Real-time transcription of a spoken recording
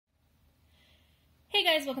Hey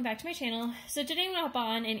guys, welcome back to my channel. So today I'm going to hop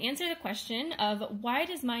on and answer the question of why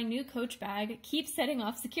does my new Coach bag keep setting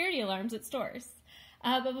off security alarms at stores?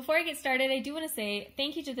 But before I get started, I do want to say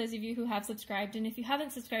thank you to those of you who have subscribed, and if you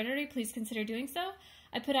haven't subscribed already, please consider doing so.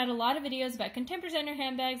 I put out a lot of videos about contemporary designer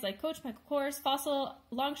handbags like Coach, Michael Kors, Fossil,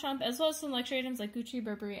 Longchamp, as well as some luxury items like Gucci,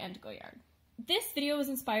 Burberry, and Goyard. This video was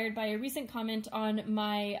inspired by a recent comment on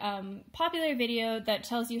my popular video that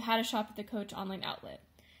tells you how to shop at the Coach online outlet.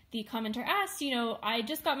 The commenter asked, I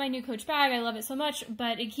just got my new Coach bag, I love it so much,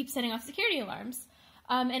 but it keeps setting off security alarms.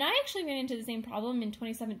 And I actually ran into the same problem in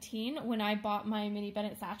 2017 when I bought my mini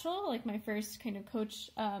Bennett satchel, like my first kind of Coach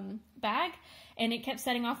bag, and it kept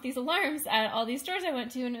setting off these alarms at all these stores I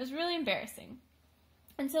went to, and it was really embarrassing.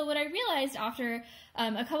 And so what I realized after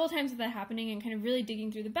a couple times of that happening and kind of really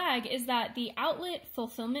digging through the bag is that the outlet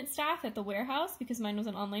fulfillment staff at the warehouse, because mine was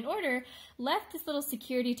an online order, left this little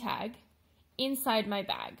security tag inside my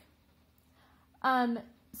bag.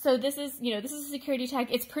 So this is a security tag.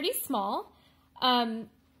 It's pretty small.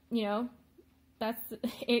 That's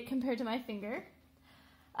it compared to my finger.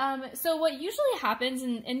 So what usually happens,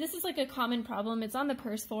 and this is like a common problem, it's on the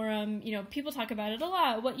purse forum, people talk about it a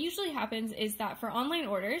lot. What usually happens is that for online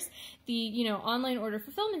orders, the, online order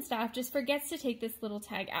fulfillment staff just forgets to take this little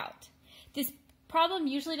tag out. This problem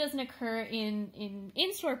usually doesn't occur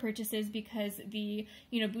in-store purchases because the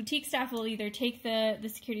boutique staff will either take the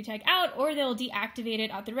security tag out or they'll deactivate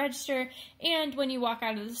it at the register, and when you walk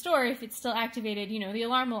out of the store, if it's still activated, the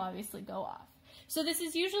alarm will obviously go off. So this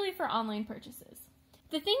is usually for online purchases.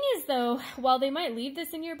 The thing is though, while they might leave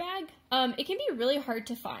this in your bag, it can be really hard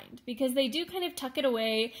to find because they do kind of tuck it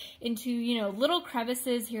away into, little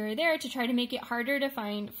crevices here or there to try to make it harder to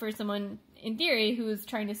find for someone, in theory, who is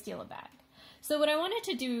trying to steal a bag. So what I wanted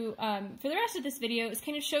to do for the rest of this video is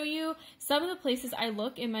kind of show you some of the places I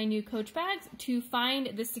look in my new Coach bags to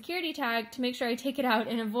find the security tag to make sure I take it out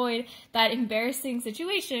and avoid that embarrassing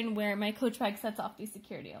situation where my Coach bag sets off these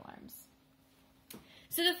security alarms.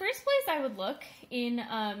 So the first place I would look in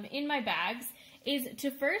my bags is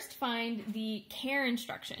to first find the care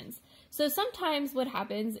instructions. So sometimes what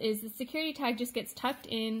happens is the security tag just gets tucked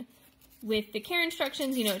in with the care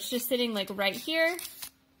instructions. It's just sitting like right here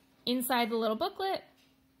inside the little booklet.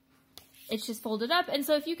 It's just folded up, and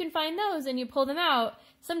so if you can find those and you pull them out,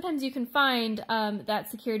 sometimes you can find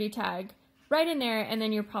that security tag right in there, and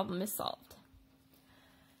then your problem is solved.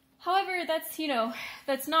 However,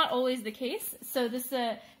 that's not always the case. So this,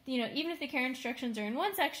 even if the care instructions are in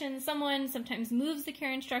one section, someone sometimes moves the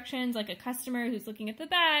care instructions, like a customer who's looking at the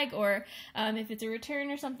bag, or if it's a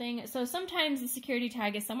return or something. So sometimes the security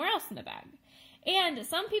tag is somewhere else in the bag. And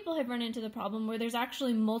some people have run into the problem where there's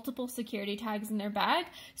actually multiple security tags in their bag.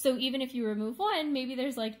 So even if you remove one, maybe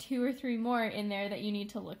there's like 2 or 3 more in there that you need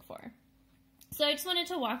to look for. So I just wanted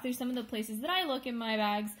to walk through some of the places that I look in my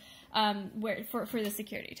bags for the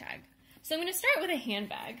security tag. So I'm going to start with a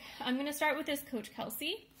handbag. I'm going to start with this Coach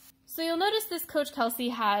Kelsey. So you'll notice this Coach Kelsey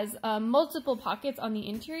has multiple pockets on the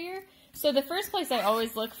interior. So the first place I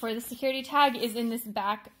always look for the security tag is in this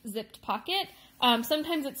back zipped pocket.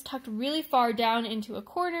 Sometimes it's tucked really far down into a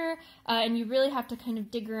corner, and you really have to kind of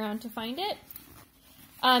dig around to find it.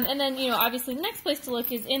 And then, obviously the next place to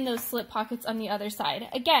look is in those slip pockets on the other side.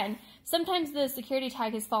 Again, sometimes the security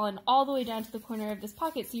tag has fallen all the way down to the corner of this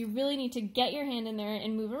pocket, so you really need to get your hand in there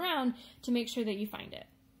and move around to make sure that you find it.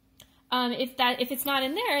 If it's not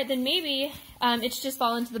in there, then maybe it's just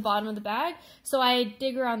fallen to the bottom of the bag. So I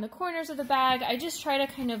dig around the corners of the bag. I just try to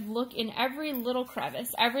kind of look in every little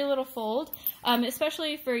crevice, every little fold,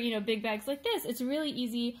 especially for, big bags like this. It's really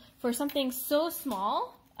easy for something so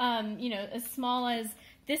small, as small as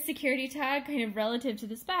this security tag kind of relative to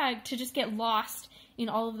this bag, to just get lost in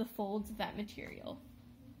all of the folds of that material.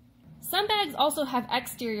 Some bags also have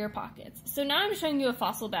exterior pockets. So now I'm showing you a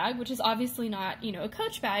Fossil bag, which is obviously not, a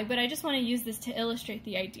Coach bag, but I just want to use this to illustrate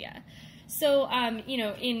the idea. So,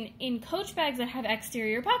 in Coach bags that have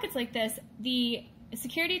exterior pockets like this, the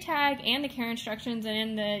security tag and the care instructions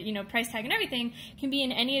and the, price tag and everything can be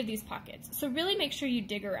in any of these pockets. So really make sure you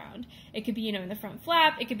dig around. It could be, in the front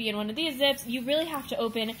flap, it could be in one of these zips. You really have to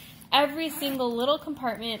open every single little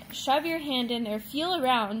compartment, shove your hand in there, feel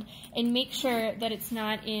around, and make sure that it's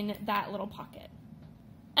not in that little pocket.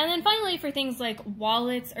 And then finally, for things like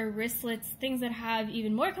wallets or wristlets, things that have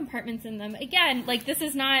even more compartments in them, again, like this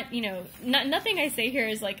is not, nothing I say here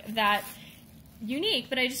is like that unique,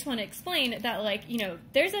 but I just want to explain that, like,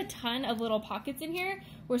 there's a ton of little pockets in here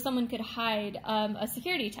where someone could hide a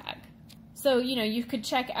security tag. So, you could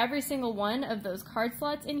check every single one of those card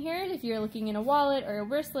slots in here. If you're looking in a wallet or a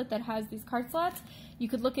wristlet that has these card slots, you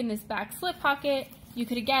could look in this back slip pocket You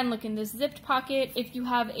could again look in this zipped pocket. If you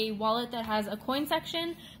have a wallet that has a coin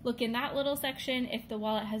section, look in that little section. If the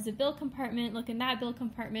wallet has a bill compartment, look in that bill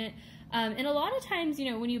compartment. And a lot of times, you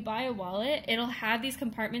know, when you buy a wallet, it'll have these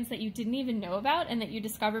compartments that you didn't even know about and that you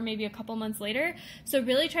discover maybe a couple months later. So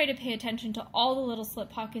really try to pay attention to all the little slip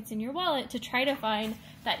pockets in your wallet to try to find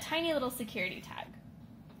that tiny little security tag.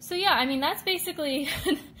 So yeah, I mean, that's basically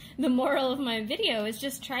the moral of my video, is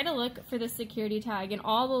just try to look for the security tag in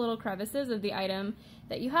all the little crevices of the item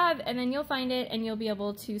that you have, and then you'll find it and you'll be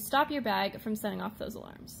able to stop your bag from setting off those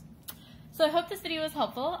alarms. So I hope this video was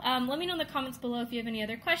helpful. Let me know in the comments below if you have any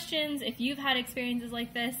other questions, if you've had experiences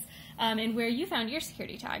like this, and where you found your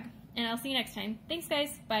security tag. And I'll see you next time. Thanks,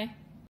 guys. Bye.